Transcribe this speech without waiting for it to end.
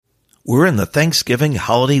We're in the Thanksgiving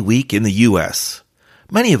holiday week in the U.S.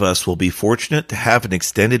 Many of us will be fortunate to have an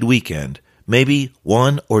extended weekend, maybe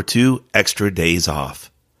 1 or 2 extra days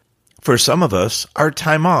off. For some of us, our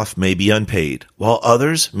time off may be unpaid, while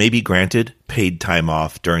others may be granted paid time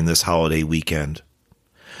off during this holiday weekend.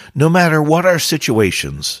 No matter what our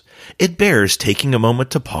situations, it bears taking a moment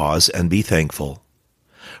to pause and be thankful.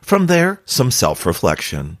 From there, some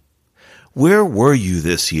self-reflection. Where were you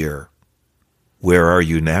this year? Where are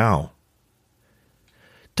you now?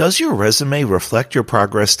 Does your resume reflect your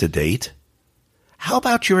progress to date? How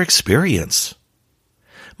about your experience?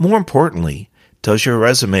 More importantly, does your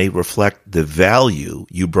resume reflect the value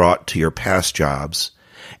you brought to your past jobs?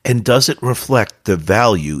 And does it reflect the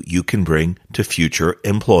value you can bring to future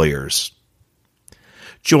employers?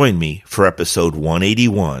 Join me for episode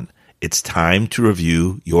 181. It's time to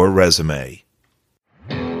review your resume.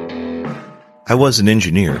 I was an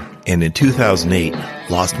engineer, and in 2008,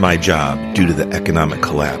 lost my job due to the economic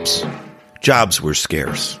collapse. Jobs were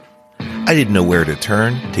scarce. I didn't know where to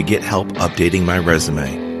turn to get help updating my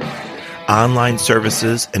resume. Online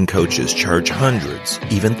services and coaches charge hundreds,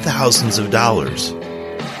 even thousands of dollars.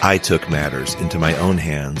 I took matters into my own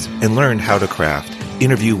hands and learned how to craft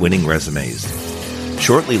interview-winning resumes.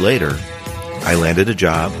 Shortly later, I landed a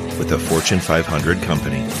job with a Fortune 500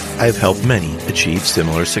 company. I have helped many achieve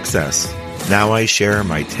similar success. Now I share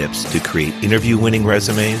my tips to create interview-winning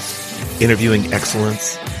resumes, interviewing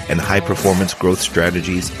excellence, and high-performance growth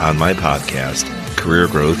strategies on my podcast, Career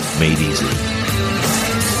Growth Made Easy.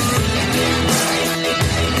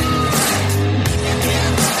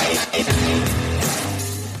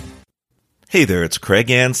 Hey there, it's Craig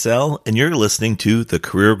Ansell, and you're listening to the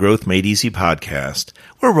Career Growth Made Easy podcast.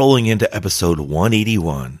 We're rolling into episode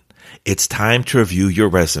 181. It's time to review your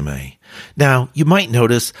resume. Now, you might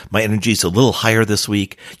notice my energy's a little higher this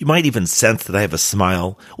week. You might even sense that I have a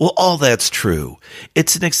smile. Well, all that's true.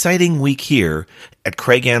 It's an exciting week here at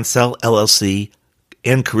Craig Ansell, LLC,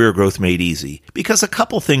 and Career Growth Made Easy, because a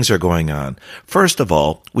couple things are going on. First of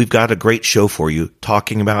all, we've got a great show for you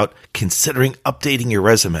talking about considering updating your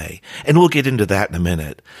resume, and we'll get into that in a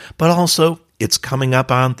minute. But also, it's coming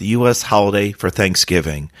up on the U.S. holiday for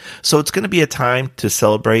Thanksgiving, so it's going to be a time to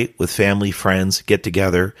celebrate with family, friends, get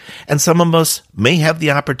together, and some of us may have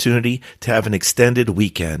the opportunity to have an extended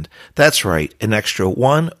weekend. That's right, an extra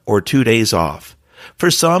 1 or 2 days off.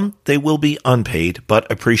 For some, they will be unpaid,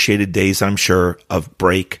 but appreciated days, I'm sure, of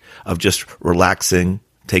break, of just relaxing,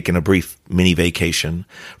 taking a brief mini vacation.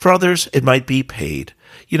 For others, it might be paid.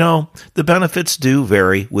 You know, the benefits do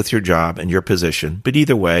vary with your job and your position, but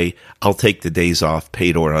either way, I'll take the days off,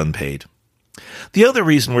 paid or unpaid. The other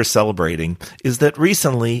reason we're celebrating is that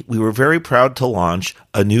recently we were very proud to launch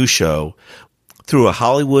a new show through a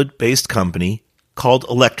Hollywood-based company called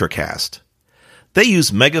Electrocast. They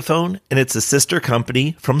use Megaphone, and it's a sister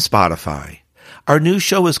company from Spotify. Our new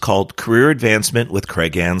show is called Career Advancement with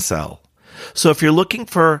Craig Ansell. So if you're looking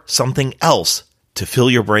for something else to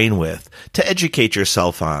fill your brain with, to educate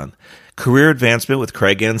yourself on, Career Advancement with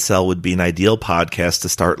Craig Ansell would be an ideal podcast to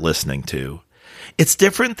start listening to. It's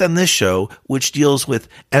different than this show, which deals with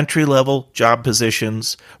entry-level job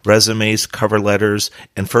positions, resumes, cover letters,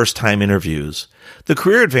 and first-time interviews. The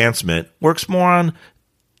Career Advancement works more on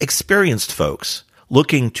experienced folks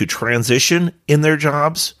looking to transition in their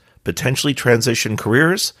jobs, potentially transition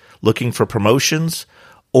careers, looking for promotions,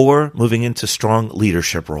 or moving into strong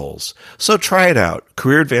leadership roles. So try it out,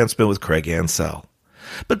 Career Advancement with Craig Ansell.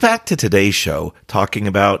 But back to today's show, talking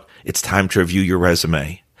about it's time to review your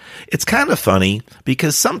resume. It's kind of funny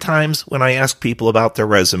because sometimes when I ask people about their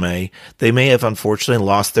resume, they may have unfortunately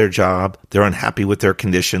lost their job, they're unhappy with their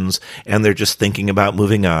conditions, and they're just thinking about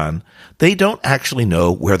moving on. They don't actually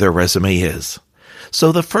know where their resume is.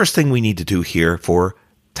 So the first thing we need to do here for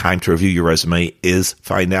time to review your resume is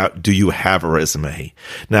find out, do you have a resume?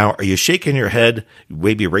 Now, are you shaking your head,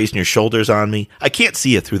 maybe raising your shoulders on me? I can't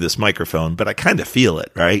see it through this microphone, but I kind of feel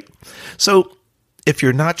it, right? So if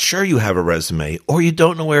you're not sure you have a resume or you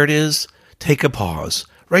don't know where it is, take a pause.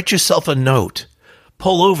 Write yourself a note.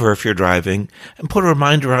 Pull over if you're driving and put a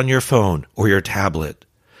reminder on your phone or your tablet.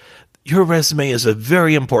 Your resume is a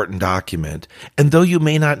very important document, and though you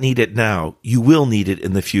may not need it now, you will need it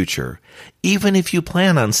in the future. Even if you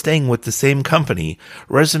plan on staying with the same company,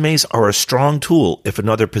 resumes are a strong tool if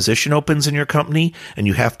another position opens in your company and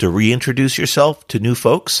you have to reintroduce yourself to new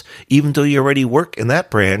folks. Even though you already work in that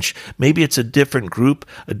branch, maybe it's a different group,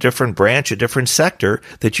 a different branch, a different sector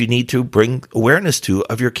that you need to bring awareness to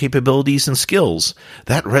of your capabilities and skills.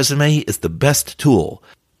 That resume is the best tool,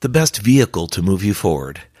 the best vehicle to move you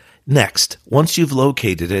forward. Next, once you've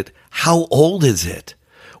located it, how old is it?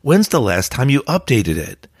 When's the last time you updated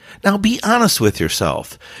it? Now, be honest with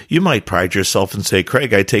yourself. You might pride yourself and say,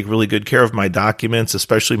 Craig, I take really good care of my documents,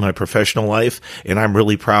 especially my professional life, and I'm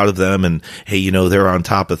really proud of them. And hey, they're on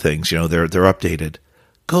top of things. They're updated.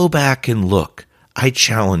 Go back and look. I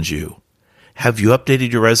challenge you. Have you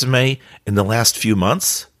updated your resume in the last few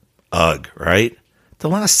months? Ugh, right? The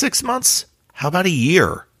last 6 months? How about a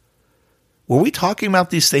year? Were we talking about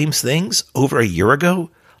these same things over a year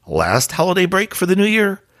ago? Last holiday break for the new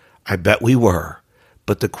year? I bet we were.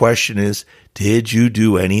 But the question is, did you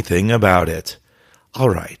do anything about it? All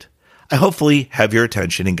right. I hopefully have your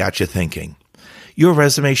attention and got you thinking. Your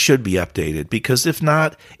resume should be updated because if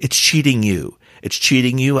not, it's cheating you. It's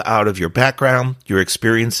cheating you out of your background, your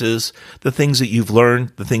experiences, the things that you've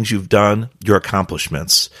learned, the things you've done, your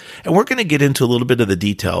accomplishments. And we're going to get into a little bit of the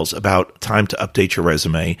details about time to update your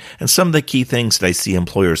resume and some of the key things that I see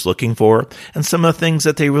employers looking for and some of the things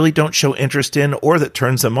that they really don't show interest in or that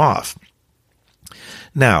turns them off.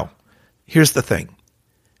 Now, here's the thing.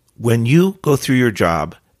 When you go through your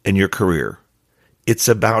job and your career, it's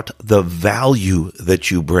about the value that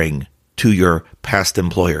you bring to your past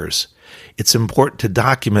employers. It's important to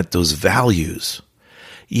document those values.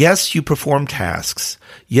 Yes, you perform tasks.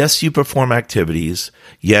 Yes, you perform activities.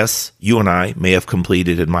 Yes, you and I may have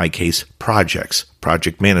completed, in my case, projects,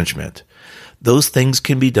 project management. Those things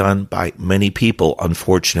can be done by many people,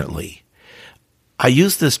 unfortunately. I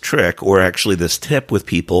use this trick, or actually this tip, with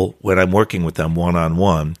people when I'm working with them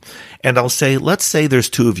one-on-one, and I'll say, let's say there's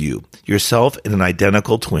two of you, yourself and an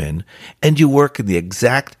identical twin, and you work in the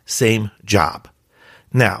exact same job.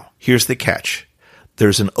 Now, here's the catch.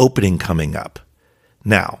 There's an opening coming up.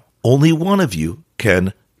 Now, only one of you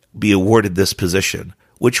can be awarded this position.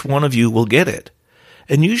 Which one of you will get it?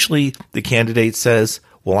 And usually the candidate says,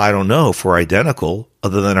 well, I don't know if we're identical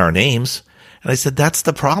other than our names. And I said, that's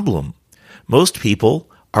the problem. Most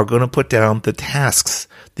people are going to put down the tasks,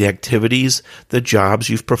 the activities, the jobs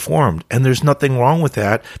you've performed. And there's nothing wrong with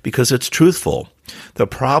that because it's truthful. The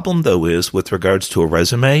problem, though, is with regards to a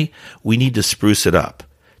resume, we need to spruce it up.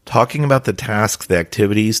 Talking about the tasks, the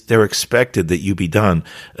activities, they're expected that you be done,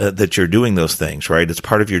 that you're doing those things, right? It's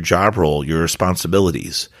part of your job role, your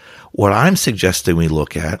responsibilities. What I'm suggesting we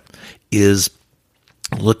look at is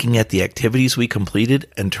looking at the activities we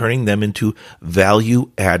completed and turning them into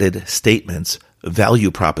value-added statements,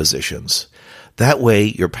 value propositions. That way,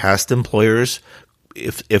 your past employers,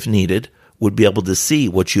 if needed, would be able to see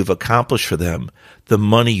what you've accomplished for them, the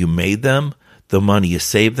money you made them, the money you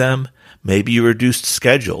saved them. Maybe you reduced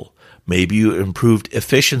schedule. Maybe you improved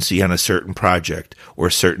efficiency on a certain project or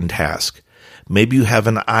a certain task. Maybe you have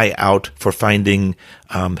an eye out for finding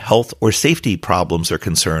health or safety problems or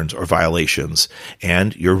concerns or violations,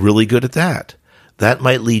 and you're really good at that. That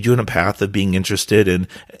might lead you in a path of being interested in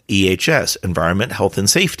EHS, environment, health, and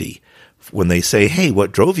safety. When they say, hey,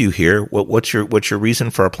 what drove you here? What's your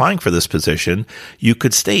reason for applying for this position? You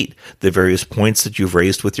could state the various points that you've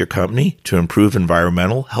raised with your company to improve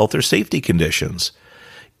environmental, health, or safety conditions.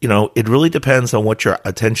 It really depends on what your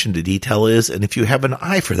attention to detail is and if you have an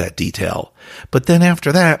eye for that detail. But then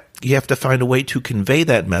after that, you have to find a way to convey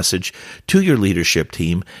that message to your leadership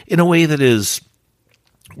team in a way that is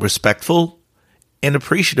respectful and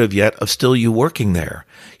appreciative yet of still you working there.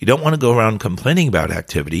 You don't want to go around complaining about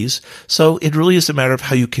activities, so it really is a matter of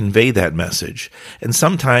how you convey that message. And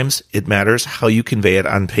sometimes it matters how you convey it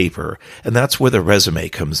on paper, and that's where the resume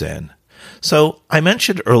comes in. So I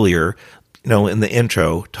mentioned earlier, in the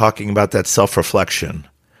intro, talking about that self-reflection.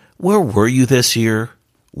 Where were you this year?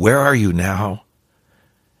 Where are you now?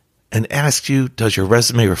 And ask you, does your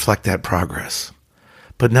resume reflect that progress?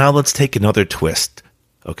 But now let's take another twist,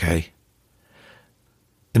 okay?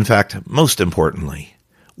 In fact, most importantly,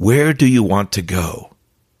 where do you want to go?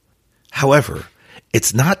 However,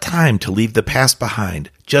 it's not time to leave the past behind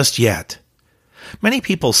just yet. Many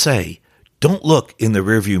people say, don't look in the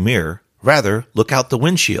rearview mirror, rather look out the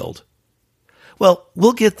windshield. Well,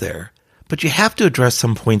 we'll get there, but you have to address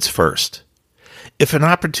some points first. If an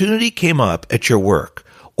opportunity came up at your work,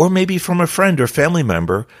 or maybe from a friend or family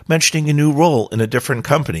member mentioning a new role in a different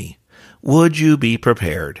company, would you be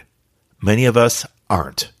prepared? Many of us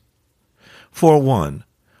aren't. For one,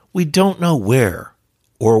 we don't know where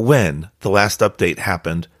or when the last update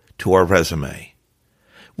happened to our resume.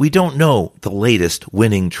 We don't know the latest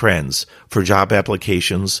winning trends for job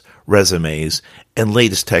applications, resumes, and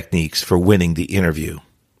latest techniques for winning the interview.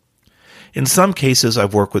 In some cases,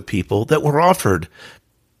 I've worked with people that were offered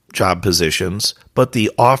job positions, but the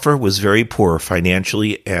offer was very poor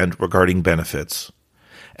financially and regarding benefits.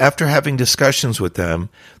 After having discussions with them,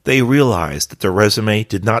 they realized that their resume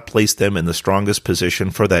did not place them in the strongest position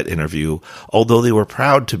for that interview. Although they were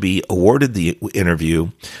proud to be awarded the interview,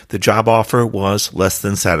 the job offer was less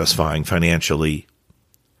than satisfying financially.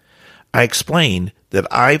 I explained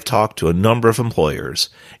that I've talked to a number of employers,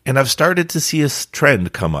 and I've started to see a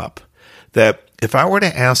trend come up that if I were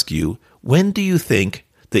to ask you, when do you think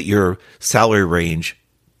that your salary range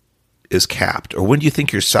is capped, or when do you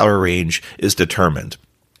think your salary range is determined?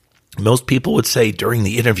 Most people would say during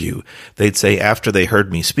the interview. They'd say after they heard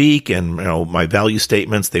me speak and my value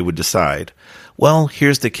statements, they would decide. Well,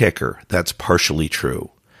 here's the kicker. That's partially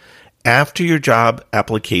true. After your job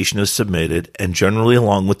application is submitted, and generally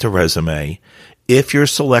along with the resume, if you're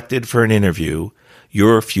selected for an interview,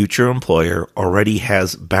 your future employer already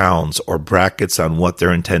has bounds or brackets on what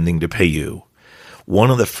they're intending to pay you.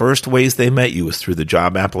 One of the first ways they met you was through the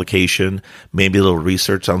job application, maybe a little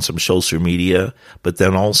research on some social media, but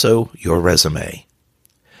then also your resume.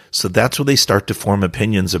 So that's where they start to form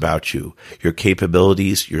opinions about you, your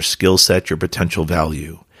capabilities, your skill set, your potential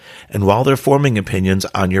value. And while they're forming opinions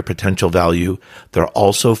on your potential value, they're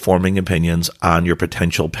also forming opinions on your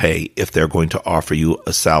potential pay if they're going to offer you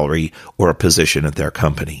a salary or a position at their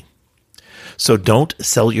company. So don't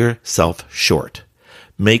sell yourself short.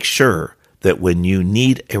 Make sure that when you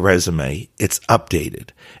need a resume, it's updated.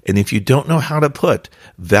 And if you don't know how to put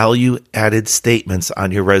value-added statements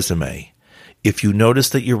on your resume, if you notice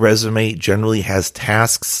that your resume generally has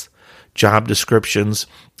tasks, job descriptions,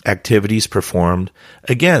 activities performed,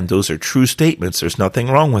 again, those are true statements. There's nothing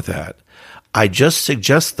wrong with that. I just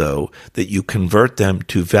suggest, though, that you convert them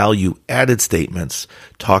to value-added statements,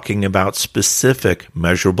 talking about specific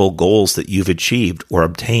measurable goals that you've achieved or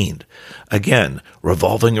obtained. Again,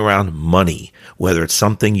 revolving around money, whether it's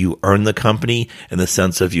something you earned the company in the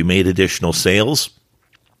sense of you made additional sales.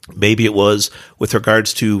 Maybe it was with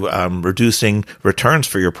regards to reducing returns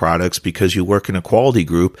for your products because you work in a quality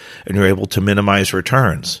group and you're able to minimize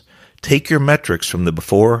returns. Take your metrics from the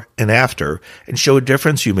before and after and show a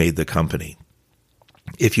difference you made the company.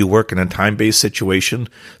 If you work in a time-based situation,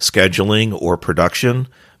 scheduling or production,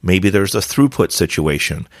 maybe there's a throughput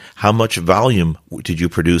situation. How much volume did you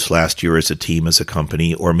produce last year as a team, as a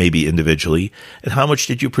company, or maybe individually? And how much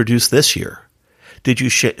did you produce this year? Did you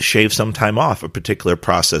shave some time off a particular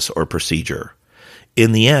process or procedure?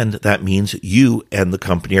 In the end, that means you and the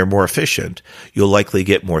company are more efficient. You'll likely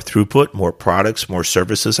get more throughput, more products, more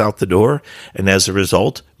services out the door, and as a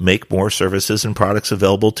result, make more services and products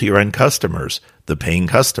available to your end customers, the paying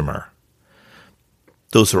customer.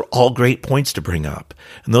 Those are all great points to bring up,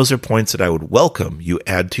 and those are points that I would welcome you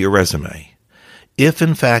add to your resume. If,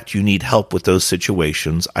 in fact, you need help with those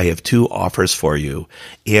situations, I have 2 offers for you,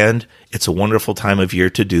 and it's a wonderful time of year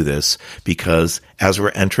to do this because as we're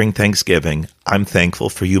entering Thanksgiving, I'm thankful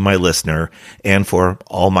for you, my listener, and for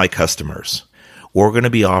all my customers. We're going to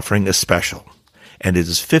be offering a special, and it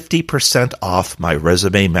is 50% off my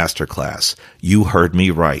Resume Masterclass. You heard me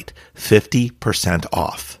right, 50%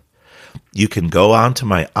 off. You can go on to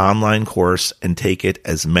my online course and take it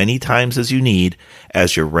as many times as you need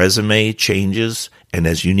as your resume changes and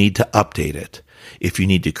as you need to update it. If you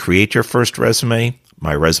need to create your first resume,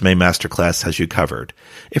 my Resume Masterclass has you covered.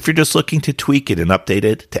 If you're just looking to tweak it and update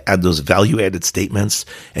it to add those value-added statements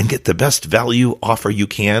and get the best value offer you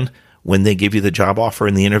can when they give you the job offer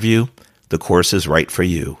in the interview, the course is right for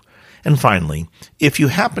you. And finally, if you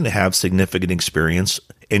happen to have significant experience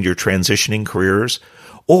and you're transitioning careers,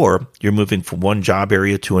 or you're moving from one job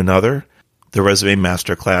area to another, the Resume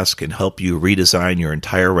Masterclass can help you redesign your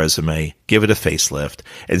entire resume, give it a facelift,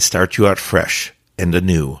 and start you out fresh and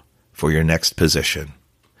anew for your next position.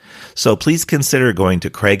 So please consider going to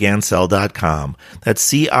craigansell.com, that's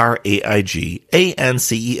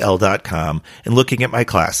CRAIGANCEL.com, and looking at my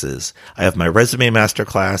classes. I have my Resume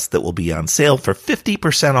Masterclass that will be on sale for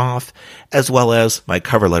 50% off, as well as my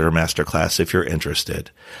Cover Letter Masterclass if you're interested.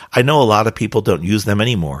 I know a lot of people don't use them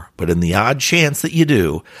anymore, but in the odd chance that you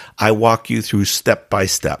do, I walk you through step by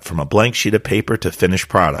step from a blank sheet of paper to finished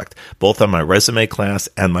product, both on my Resume class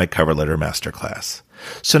and my Cover Letter Masterclass.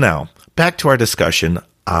 So now, back to our discussion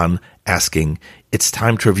on asking, it's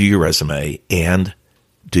time to review your resume, and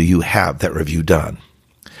do you have that review done?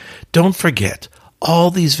 Don't forget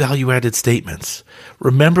all these value-added statements.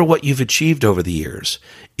 Remember what you've achieved over the years.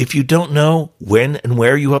 If you don't know when and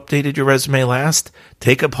where you updated your resume last,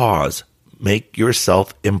 take a pause. Make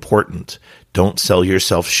yourself important. Don't sell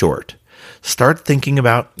yourself short. Start thinking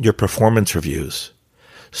about your performance reviews.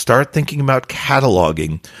 Start thinking about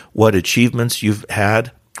cataloging what achievements you've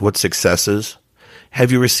had, what successes. Have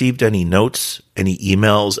you received any notes, any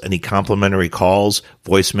emails, any complimentary calls,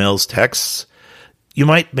 voicemails, texts? You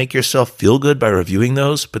might make yourself feel good by reviewing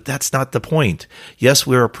those, but that's not the point. Yes,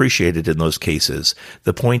 we're appreciated in those cases.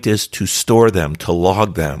 The point is to store them, to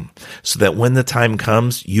log them, so that when the time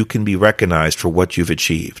comes, you can be recognized for what you've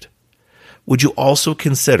achieved. Would you also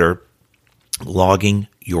consider logging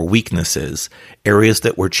your weaknesses, areas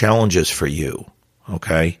that were challenges for you?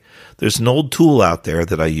 Okay? There's an old tool out there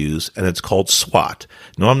that I use, and it's called SWOT.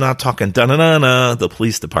 No, I'm not talking da-na-na-na, the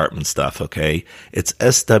police department stuff, okay? It's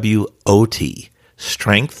SWOT.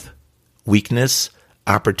 Strength, weakness,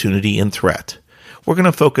 opportunity, and threat. We're going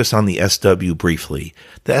to focus on the SW briefly.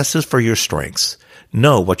 The S is for your strengths.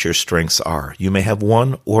 Know what your strengths are. You may have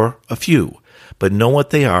one or a few, but know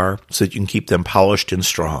what they are so that you can keep them polished and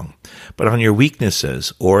strong. But on your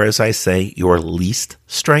weaknesses, or as I say, your least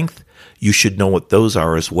strength, you should know what those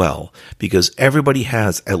are as well, because everybody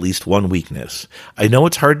has at least one weakness. I know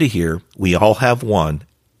it's hard to hear. We all have one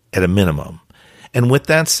at a minimum. And with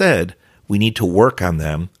that said, we need to work on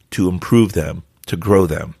them, to improve them, to grow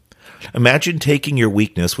them. Imagine taking your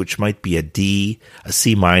weakness, which might be a D, a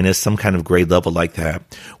C minus, some kind of grade level like that,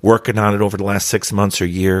 working on it over the last 6 months or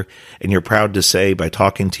year, and you're proud to say by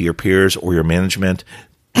talking to your peers or your management,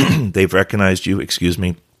 they've recognized you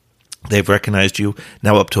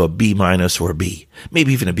now up to a B minus or a B,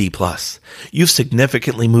 maybe even a B plus. You've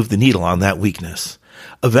significantly moved the needle on that weakness.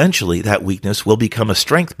 Eventually, that weakness will become a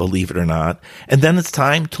strength, believe it or not, and then it's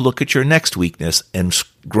time to look at your next weakness and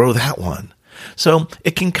grow that one. So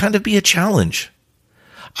it can kind of be a challenge.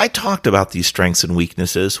 I talked about these strengths and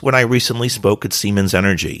weaknesses when I recently spoke at Siemens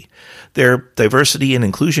Energy. Their Diversity and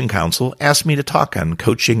Inclusion Council asked me to talk on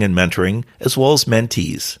coaching and mentoring as well as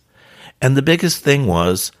mentees. And the biggest thing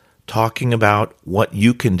was talking about what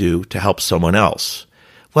you can do to help someone else.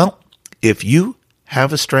 Well, if you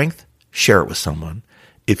have a strength, share it with someone.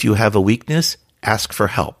 If you have a weakness, ask for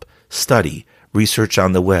help, study, research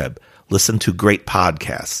on the web, listen to great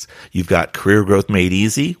podcasts. You've got Career Growth Made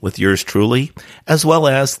Easy with yours truly, as well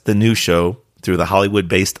as the new show through the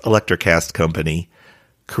Hollywood-based Electrocast company,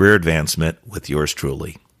 Career Advancement with yours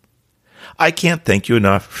truly. I can't thank you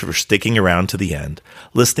enough for sticking around to the end,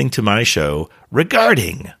 listening to my show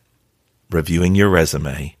regarding reviewing your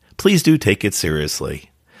resume. Please do take it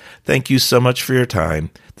seriously. Thank you so much for your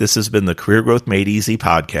time. This has been the Career Growth Made Easy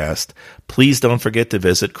podcast. Please don't forget to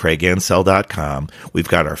visit CraigAnsell.com. We've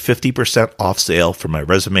got our 50% off sale for my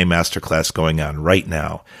Resume Masterclass going on right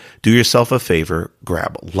now. Do yourself a favor,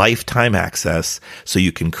 grab lifetime access so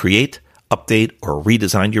you can create, update, or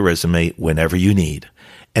redesign your resume whenever you need.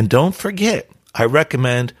 And don't forget, I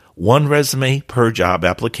recommend one resume per job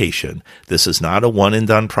application. This is not a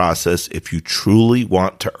one-and-done process if you truly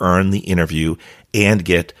want to earn the interview and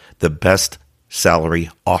get the best salary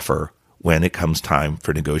offer when it comes time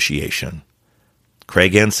for negotiation.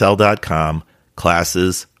 CraigAnsell.com,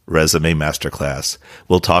 classes, Resume Masterclass.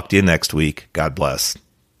 We'll talk to you next week. God bless.